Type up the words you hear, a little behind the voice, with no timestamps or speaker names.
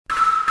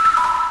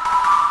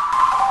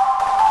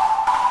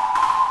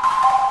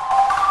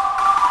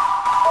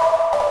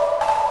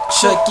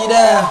Check it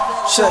out,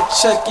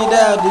 check it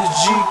out. This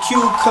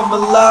GQ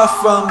coming live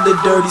from the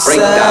dirty side.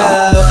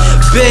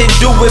 Been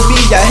doing me,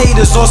 I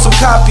haters on some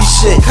copy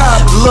shit.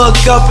 Look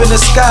up in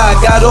the sky,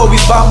 God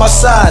always by my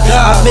side.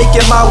 I'm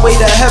making my way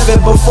to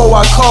heaven before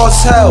I cause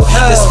hell.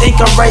 This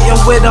ink I'm writing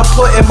with, I'm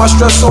putting my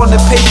stress on the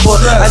paper.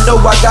 I know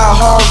I got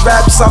hard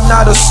raps, I'm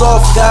not a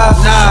soft guy.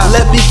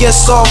 Let me get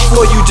soft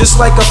for you, just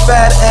like a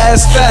fat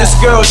ass. This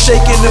girl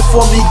shaking it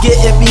for me,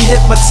 getting me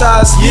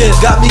hypnotized.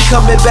 Got me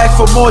coming back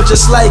for more,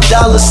 just like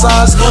dollar signs.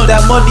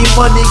 That money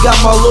got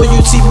my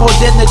loyalty more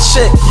than a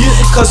chick.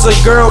 Cause a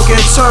girl can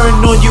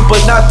turn on you,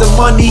 but not the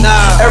money.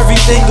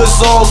 Everything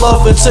is all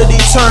love until they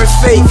turn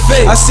fake.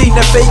 I seen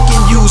the fake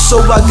in you,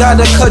 so I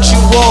gotta cut you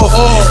off.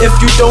 If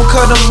you don't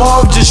cut them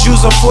off, just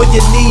use them for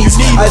your needs.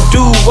 I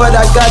do what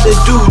I gotta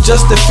do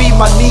just to feed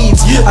my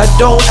needs. I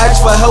don't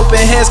ask for helping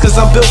hands, cause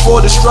I'm built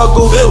for the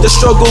struggle. The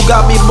struggle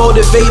got me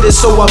motivated,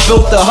 so I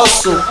built the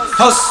hustle.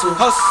 Hustle,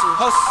 hustle,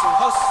 hustle,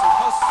 hustle.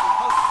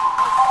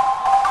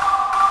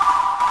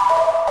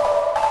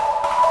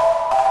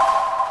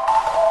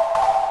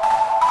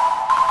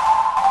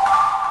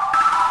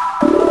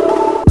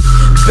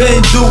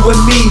 Been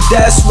doing me,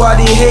 that's why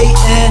they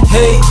hatin'.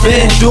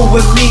 Been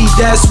doing me,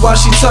 that's why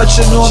she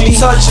touching on me.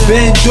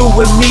 Been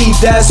doing me,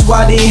 that's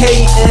why they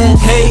hatin'.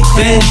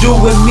 Been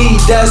doing me,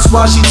 that's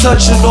why she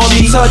touching on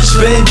me.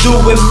 Been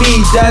doing me,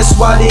 that's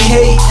why they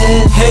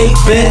hatin'.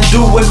 Been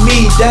doing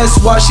me, that's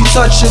why she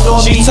touching on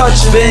me.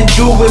 Been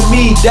doing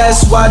me,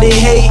 that's why they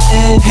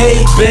hatin'.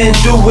 Been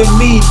doing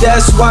me,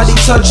 that's why they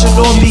touching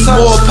on me.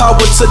 More power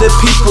to the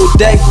people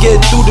that get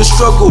through the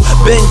struggle.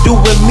 Been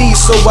doing me,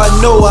 so I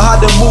know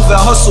how to move and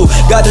hustle.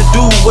 Gotta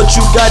do what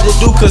you gotta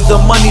do, cause the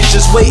money's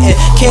just waiting.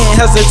 Can't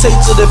hesitate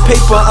to the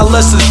paper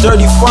unless it's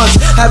dirty funds.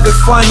 Having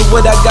fun with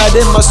what I got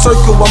in my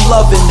circle, I'm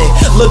loving it.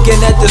 Looking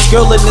at this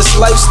girl and this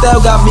lifestyle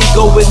got me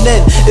going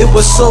in. It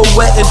was so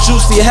wet and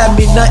juicy, had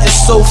me nutting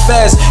so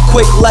fast.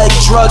 Quick like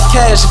drug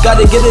cash,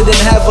 gotta get it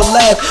and have a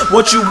laugh.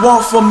 What you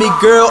want from me,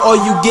 girl, all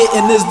you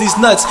getting is these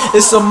nuts.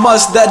 It's a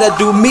must that I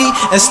do me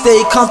and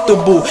stay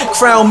comfortable.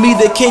 Crown me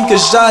the king,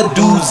 cause y'all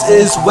dudes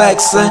is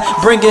waxing.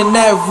 Bringing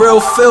that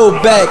real feel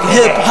back,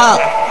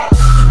 hip-hop.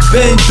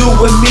 Been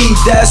doing me,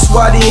 that's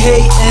why they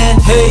hatin'.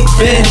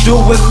 Been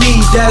doing me,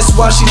 that's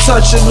why she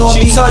touching on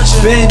me.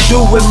 Been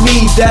doing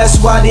me,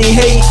 that's why they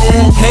hatin'.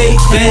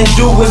 Been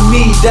doing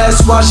me,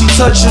 that's why she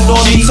touching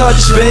on me.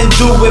 Been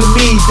doing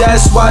me,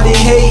 that's why they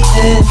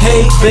hatin'.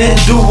 Been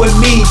doing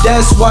me,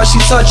 that's why she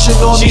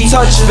touching on me.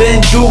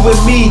 Been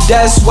doing me,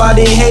 that's why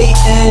they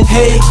hatin'.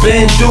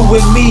 Been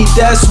doing me,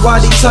 that's why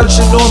they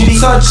touching on me.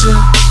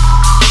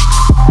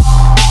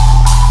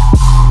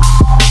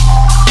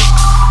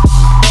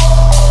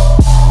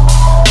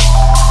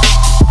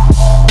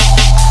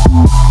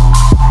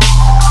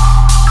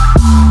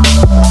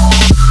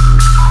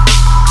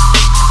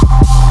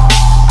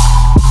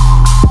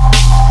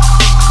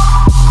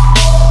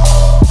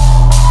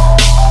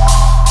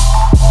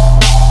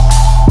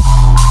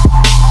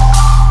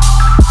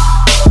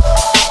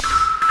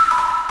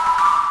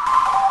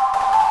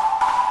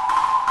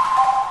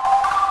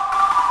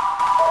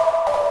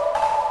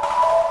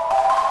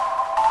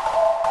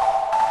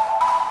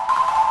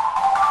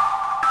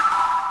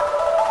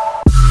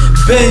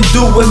 Been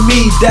doing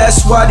me,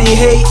 that's why they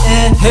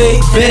hatin'.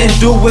 Been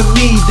doing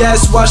me,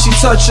 that's why she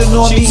touching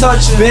on me.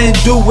 Been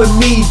doing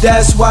me,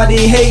 that's why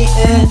they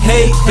hatin'.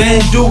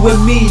 Been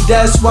doing me,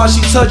 that's why she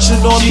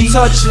touching on me.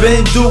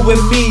 Been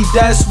doing me,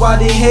 that's why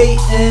they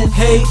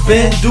hatin'.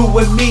 Been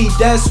doing me,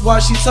 that's why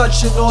she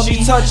touching on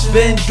me.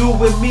 Been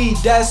doing me,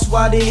 that's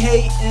why they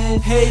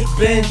hatin'.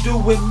 Been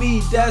doing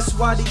me, that's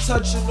why they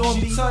touching on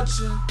me.